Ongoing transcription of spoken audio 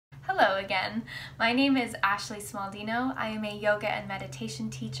again. My name is Ashley Smaldino. I am a yoga and meditation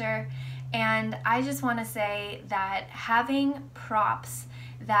teacher, and I just want to say that having props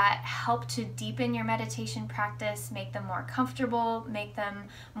that help to deepen your meditation practice, make them more comfortable, make them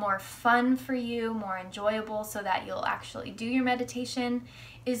more fun for you, more enjoyable so that you'll actually do your meditation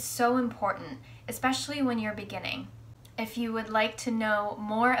is so important, especially when you're beginning. If you would like to know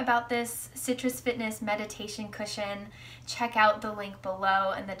more about this Citrus Fitness meditation cushion, check out the link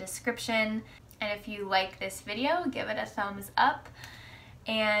below in the description. And if you like this video, give it a thumbs up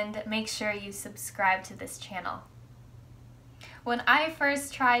and make sure you subscribe to this channel. When I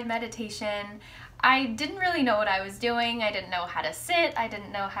first tried meditation, I didn't really know what I was doing. I didn't know how to sit. I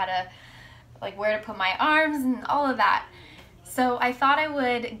didn't know how to, where to put my arms and all of that. So I thought I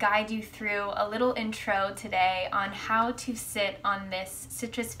would guide you through a little intro today on how to sit on this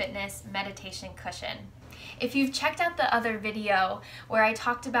Citrus Fitness meditation cushion. If you've checked out the other video where I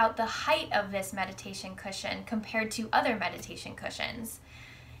talked about the height of this meditation cushion compared to other meditation cushions,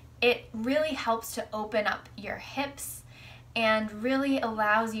 it really helps to open up your hips and really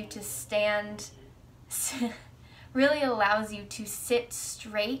allows you to sit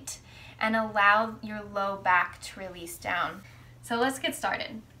straight and allow your low back to release down. So let's get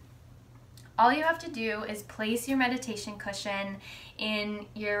started. All you have to do is place your meditation cushion in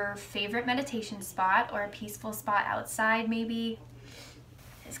your favorite meditation spot or a peaceful spot outside maybe.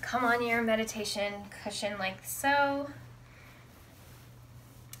 Just come on your meditation cushion like so.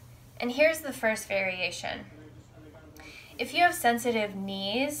 And here's the first variation. If you have sensitive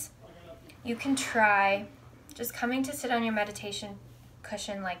knees, you can try just coming to sit on your meditation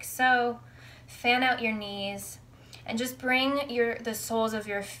cushion like so, fan out your knees, and just bring the soles of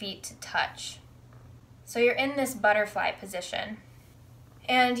your feet to touch. So you're in this butterfly position.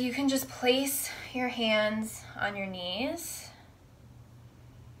 And you can just place your hands on your knees.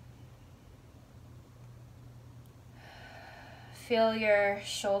 Feel your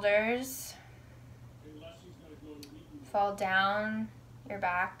shoulders fall down your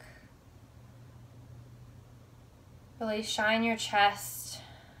back. Really shine your chest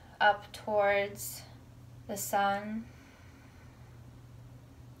up towards the sun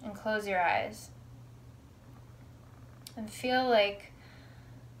and close your eyes. And feel like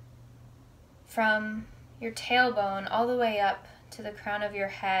from your tailbone all the way up to the crown of your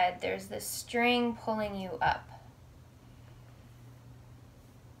head, there's this string pulling you up.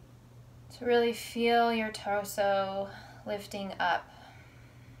 To really feel your torso lifting up.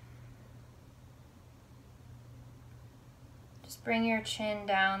 Just bring your chin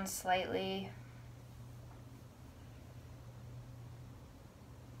down slightly.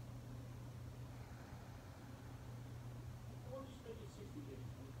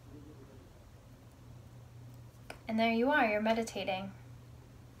 And there you are, you're meditating.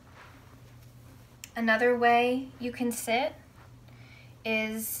 Another way you can sit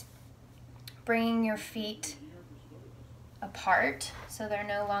is bringing your feet apart so they're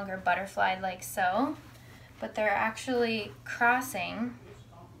no longer butterflied like so, but they're actually crossing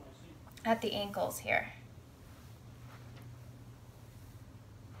at the ankles here.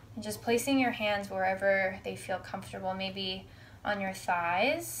 And just placing your hands wherever they feel comfortable, maybe on your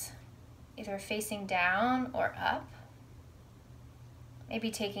thighs, either facing down or up. Maybe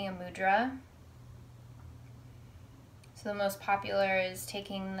taking a mudra. So the most popular is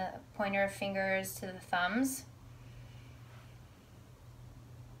taking the pointer fingers to the thumbs.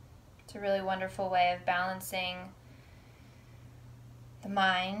 It's a really wonderful way of balancing the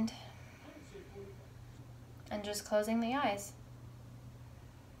mind and just closing the eyes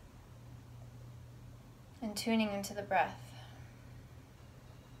and tuning into the breath.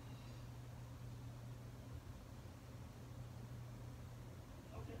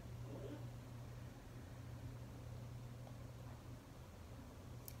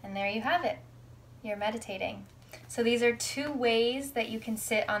 And there you have it. You're meditating. So these are two ways that you can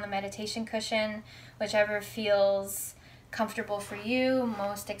sit on the meditation cushion, whichever feels comfortable for you,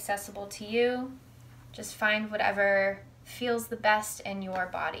 most accessible to you. Just find whatever feels the best in your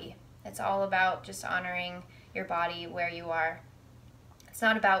body. It's all about just honoring your body where you are. It's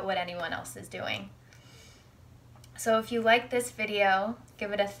not about what anyone else is doing. So if you like this video,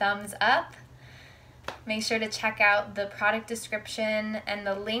 give it a thumbs up. Make sure to check out the product description and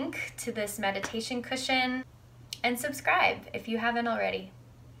the link to this meditation cushion, and subscribe if you haven't already.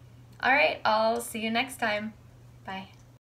 All right, I'll see you next time. Bye.